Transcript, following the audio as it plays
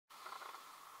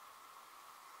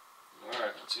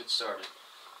Alright, let's get started.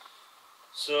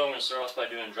 So I'm going to start off by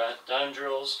doing dime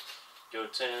drills, go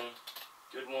 10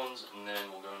 good ones, and then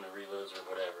we'll go into reloads or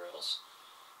whatever else.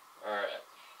 Alright,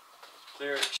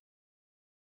 clear it.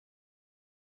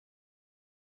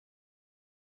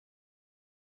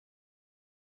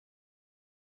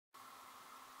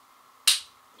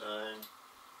 9,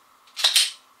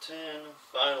 10,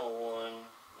 final one,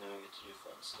 then we get to do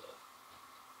fun stuff.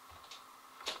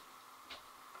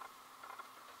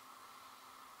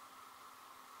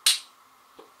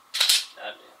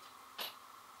 Goddamn.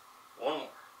 One more.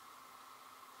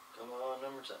 Come on,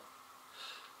 number 10.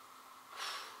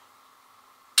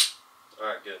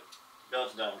 Alright, good. Go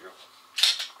with the dime drill.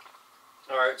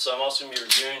 Alright, so I'm also going to be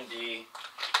reviewing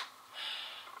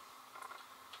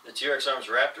the Trex Arms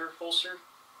Raptor holster.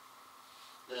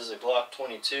 This is a Glock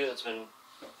 22 that's been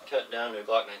cut down to a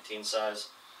Glock 19 size.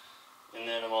 And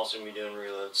then I'm also going to be doing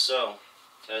reloads. So,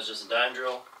 that's just a dime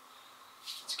drill.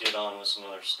 Let's get on with some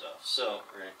other stuff. So,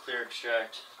 we're going to clear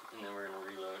extract, and then we're going to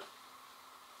reload.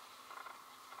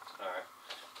 Alright,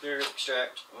 clear,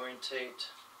 extract, orientate,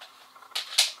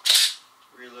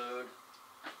 reload,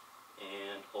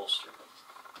 and holster.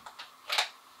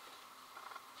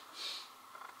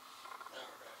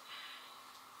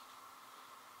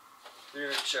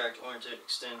 Clear, extract, orientate,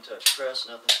 extend, touch, press,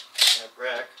 nothing. Tap,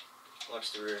 rack,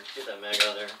 locks the rear, get that mag out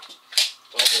of there.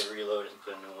 Also reload and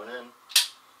put a new one in,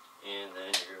 and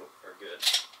then you are good.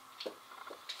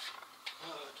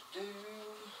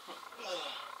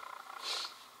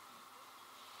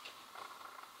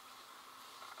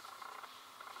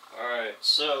 Alright,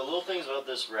 so little things about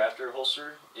this Raptor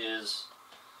holster is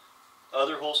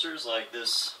other holsters like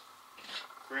this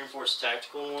Green Force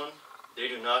Tactical one, they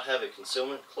do not have a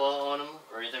concealment claw on them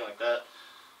or anything like that.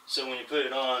 So when you put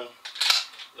it on,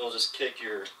 it'll just kick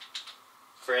your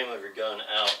frame of your gun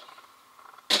out.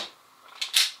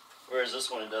 Whereas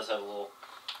this one, it does have a little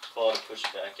claw to push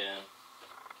it back in.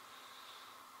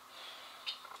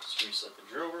 Just reset the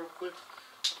drill real quick.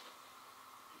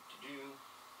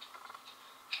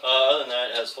 Other than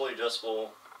that, it has fully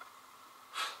adjustable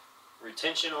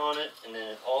retention on it, and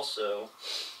then it also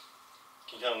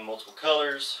can come in multiple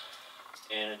colors,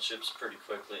 and it ships pretty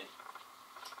quickly.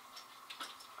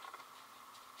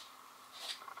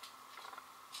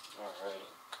 Alright.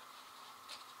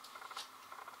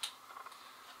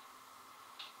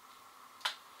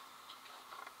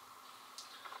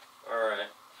 Alright.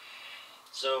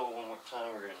 So one more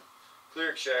time, we're going to clear,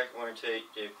 extract, orientate,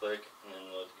 dip click, and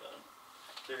then load the gun.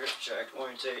 Clear, extract,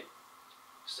 orientate,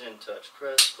 extend, touch,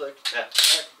 press, click, tap,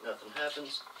 back, nothing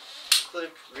happens.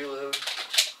 Click, reload,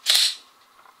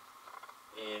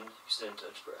 and extend,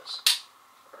 touch, press.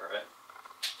 Alright.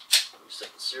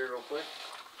 Reset the sear real quick.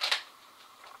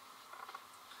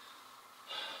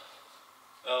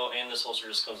 Oh, and this holster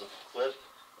just comes with a clip,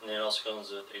 and then it also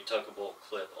comes with a tuckable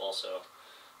clip also.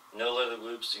 No leather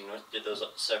loops, you can get those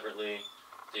separately.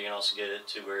 You can also get it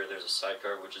to where there's a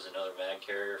sidecar, which is another mag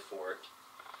carrier for it.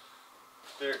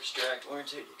 Clear, extract,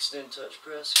 orientate, extend, touch,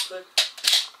 press, click.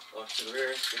 Lock to the rear,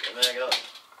 get the mag out,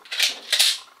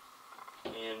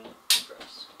 and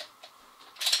press.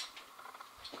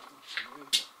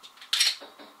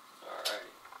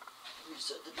 Alright,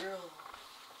 reset the drill.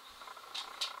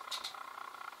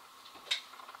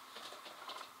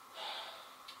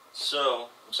 So,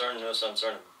 I'm starting to notice I'm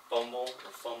starting to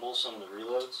fumble some of the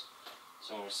reloads.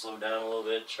 So I'm going to slow down a little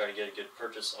bit, try to get a good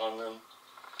purchase on them,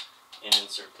 and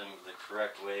insert them the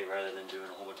correct way rather than doing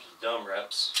a whole bunch of dumb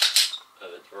reps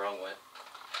of it the wrong way.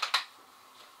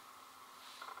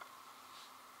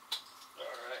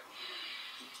 Alright.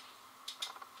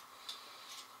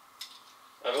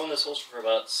 I've owned this holster for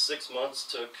about 6 months,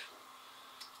 took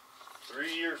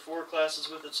 3 or 4 classes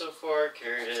with it so far,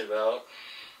 carried it about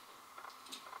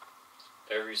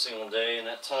every single day in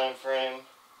that time frame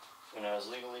when I was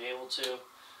legally able to,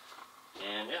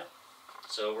 and yeah,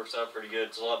 so it works out pretty good.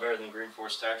 It's a lot better than Green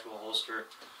Force Tactical holster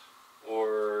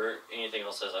or anything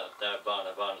else that I've bought.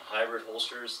 I've bought hybrid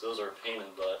holsters. Those are a pain in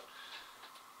the butt.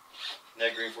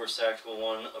 That Green Force Tactical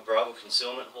one, a Bravo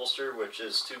concealment holster, which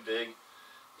is too big,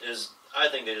 I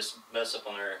think they just messed up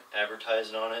on their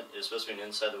advertising on it. It's supposed to be an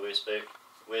inside the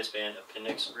waistband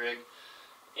appendix rig,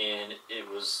 and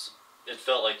it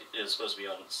felt like it was supposed to be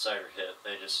on the side of your hip.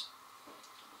 They just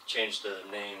changed the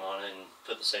name on it and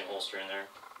put the same holster in there.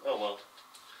 Oh well.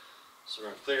 So we're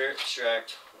going to clear,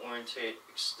 extract, orientate,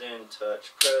 extend,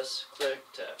 touch, press, click,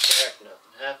 tap, back,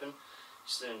 nothing happened.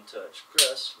 Extend, touch,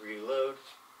 press, reload,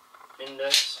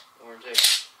 index,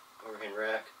 orientate, overhand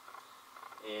rack,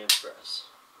 and press.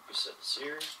 Reset the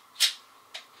sear.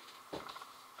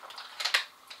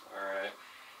 Alright.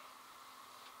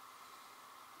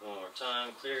 One more more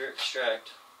time. Clear,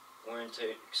 extract,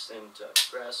 orientate, extend,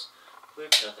 touch, press.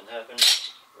 Click, nothing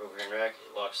happens. Overhand rack,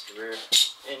 it locks the rear.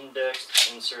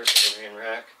 Index, insert, overhand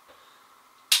rack,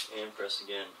 and press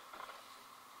again.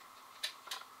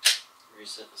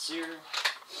 Reset the sear,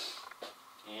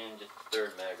 and get the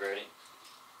third mag ready.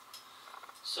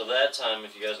 So that time,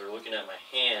 if you guys were looking at my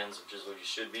hands, which is what you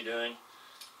should be doing,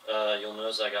 you'll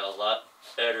notice I got a lot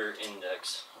better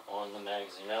index on the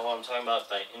magazine. Now what I'm talking about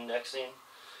by indexing,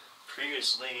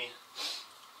 previously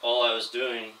all I was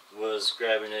doing was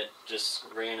grabbing it just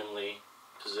randomly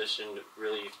positioned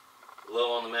really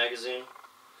low on the magazine,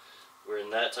 where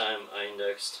in that time I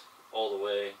indexed all the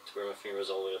way to where my finger was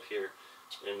all the way up here,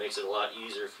 and it makes it a lot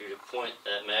easier for you to point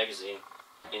that magazine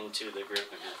into the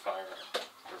grip of your firearm,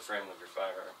 or frame of your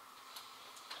firearm.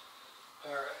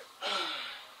 Alright.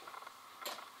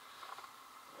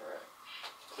 Alright.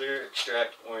 Clear,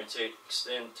 extract, orientate,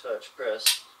 extend, touch,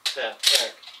 press, tap,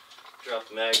 back, drop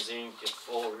the magazine, get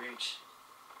full reach,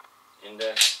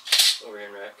 index,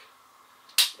 overhand rack,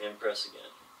 and press again.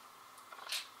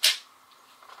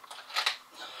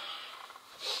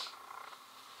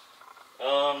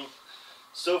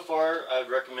 So far, I would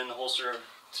recommend the holster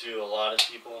to a lot of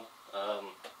people.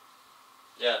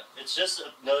 Yeah, it's just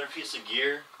another piece of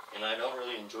gear, and I don't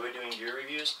really enjoy doing gear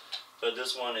reviews, but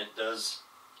this one, it does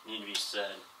need to be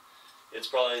said. It's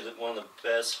probably one of the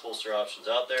best holster options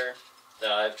out there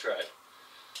that I've tried.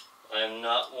 I am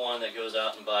not one that goes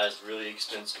out and buys really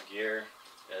expensive gear,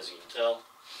 as you can tell.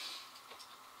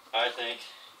 I think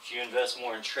if you invest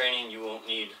more in training, you won't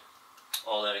need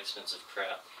all that expensive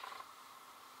crap.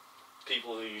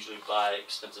 People who usually buy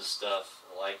expensive stuff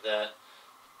like that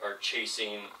are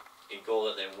chasing a goal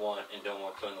that they want and don't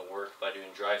want to put in the work by doing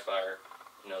Dryfire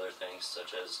and other things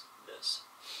such as this.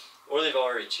 Or they've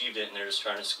already achieved it and they're just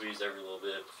trying to squeeze every little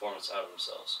bit of performance out of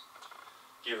themselves.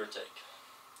 Give or take.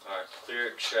 Alright, clear,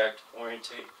 extract,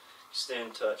 orientate,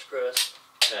 extend, touch, press,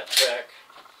 tap back,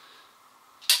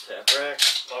 tap rack,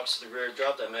 locks to the rear,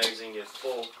 drop that magazine, get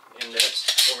full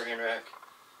index, overhand rack,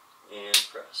 and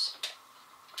press.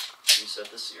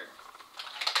 Reset the sear.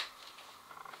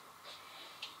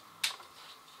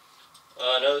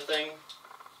 Another thing,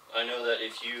 I know that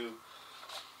if you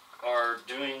are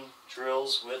doing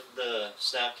drills with the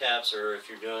snap caps, or if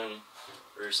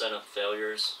you're setting up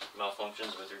failures,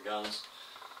 malfunctions with your guns,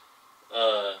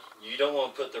 you don't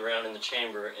want to put the round in the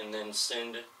chamber and then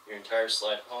send your entire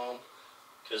slide home,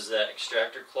 because that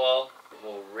extractor claw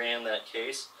will ram that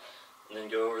case and then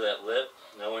go over that lip.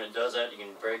 Now when it does that, you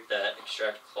can break that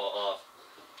extractor claw off.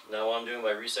 Now what I'm doing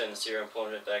by resetting the sear, I'm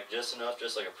pulling it back just enough,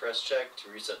 just like a press check, to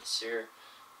reset the sear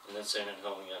and then send it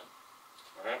home again.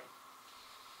 Alright?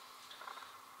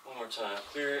 One more time.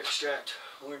 Clear, extract,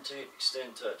 orientate,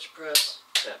 extend, touch, press,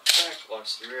 tap back,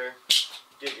 locks the rear,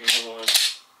 get your new one,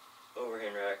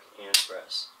 overhand rack, and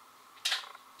press.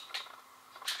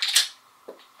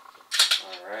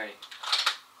 Alrighty.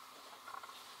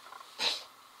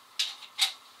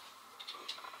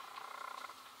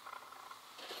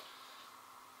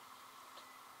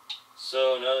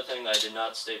 So another thing that I did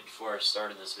not state before I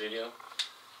started this video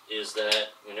is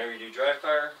that whenever you do dry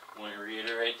fire, I want to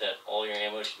reiterate that all your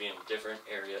ammo should be in a different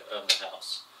area of the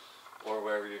house or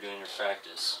wherever you're doing your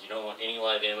practice. You don't want any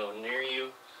live ammo near you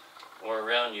or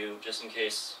around you, just in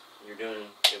case you're doing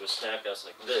it with snap caps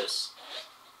like this,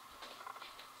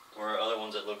 or other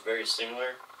ones that look very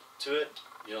similar to it.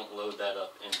 You don't load that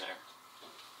up in there.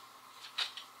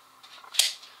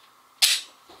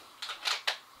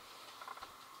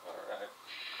 Alright.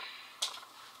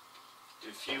 Do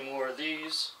a few more of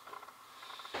these.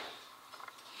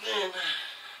 Then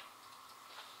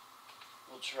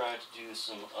we'll try to do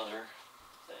some other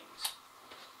things.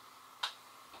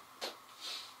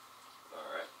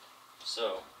 Alright.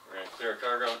 So we're going to clear a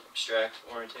cargo, extract,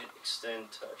 orientate,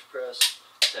 extend, touch, press,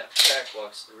 tap back,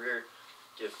 locks to the rear,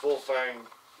 give full firing,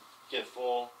 give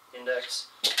full index,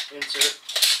 insert,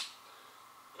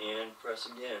 and press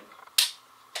again.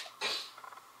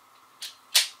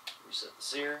 Reset the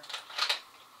sear.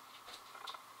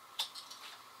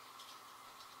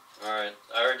 Alright,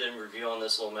 I already did a review on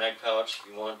this little mag pouch.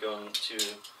 If you want, go into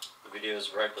the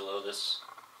videos right below this,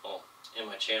 well, in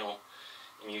my channel,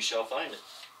 and you shall find it.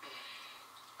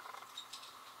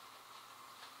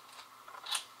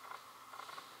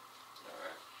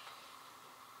 Alright.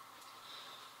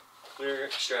 Clear,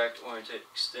 extract, orientate,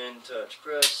 extend, touch,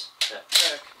 press, tap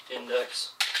back,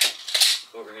 index,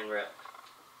 overhand rack.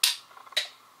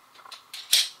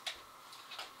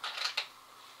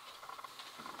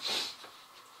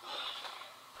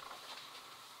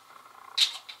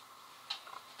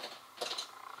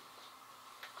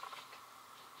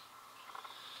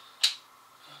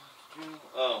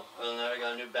 Oh, other than that, I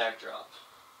got a new backdrop.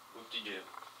 Whoop-de-doo.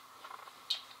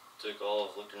 Took all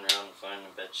of looking around and finding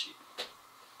a bed sheet.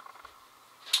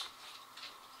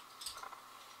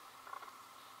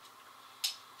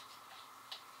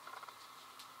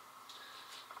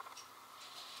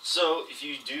 So, if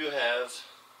you do have,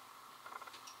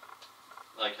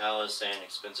 like how I was saying,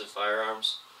 expensive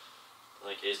firearms,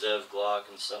 like AZEV, Glock,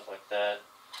 and stuff like that,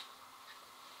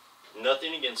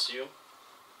 nothing against you.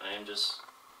 I am just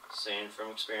saying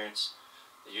from experience,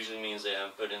 it usually means they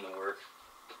haven't put in the work.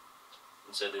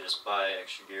 Instead, they just buy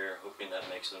extra gear, hoping that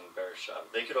makes them a better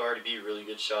shot. They could already be really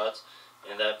good shots,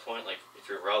 and at that point, like if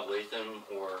you're Rob Latham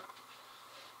or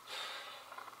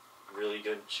really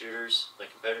good shooters,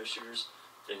 like competitive shooters,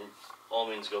 then all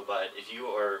means go buy it. If you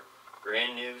are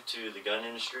brand new to the gun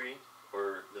industry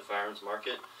or the firearms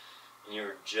market, and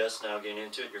you're just now getting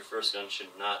into it, your first gun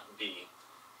should not be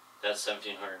that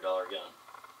 $1,700 gun.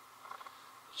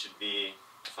 It should be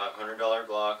a $500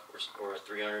 Glock or a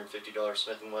 $350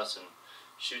 Smith & Wesson.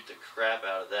 Shoot the crap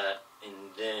out of that,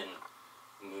 and then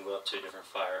move up to a different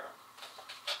firearm.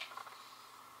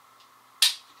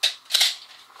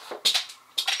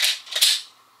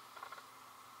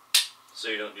 So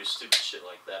you don't do stupid shit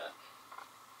like that.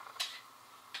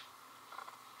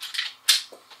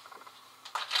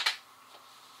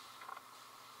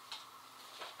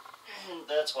 And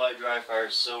that's why Dryfire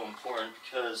is so important,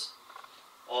 because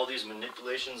all these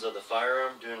manipulations of the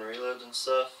firearm, doing reloads and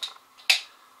stuff,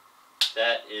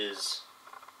 that is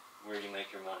where you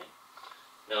make your money.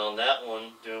 Now on that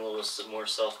one, doing a little more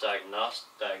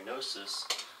self-diagnosis,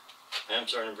 I am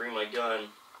starting to bring my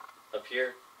gun up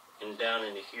here and down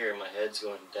into here. My head's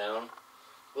going down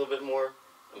a little bit more.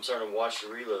 I'm starting to watch the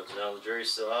reloads. Now the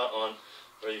jury's still out on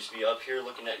whether you should be up here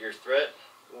looking at your threat,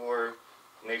 or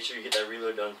make sure you get that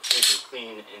reload done quick and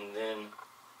clean and then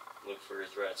look for your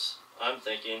threats. I'm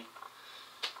thinking,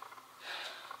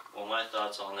 well, my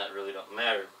thoughts on that really don't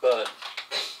matter, but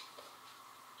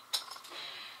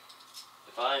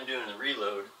if I'm doing the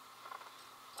reload,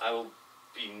 I will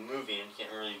be moving.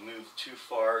 Can't really move too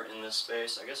far in this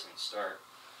space. I guess I can start.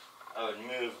 I would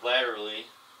move laterally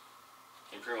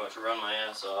and pretty much run my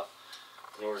ass off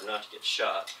in order not to get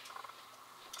shot.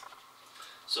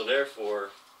 So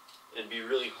therefore, it'd be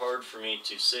really hard for me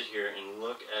to sit here and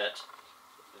look at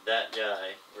that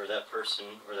guy or that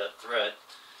person or that threat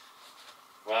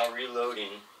while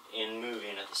reloading and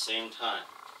moving at the same time.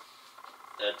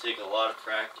 That'd take a lot of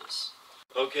practice.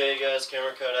 Okay guys,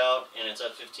 camera cut out and it's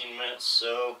at 15 minutes,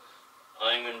 so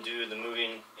I'm going to do the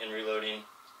moving and reloading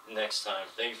next time.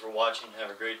 Thank you for watching, have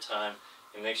a great time,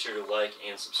 and make sure to like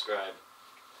and subscribe.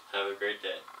 Have a great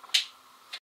day.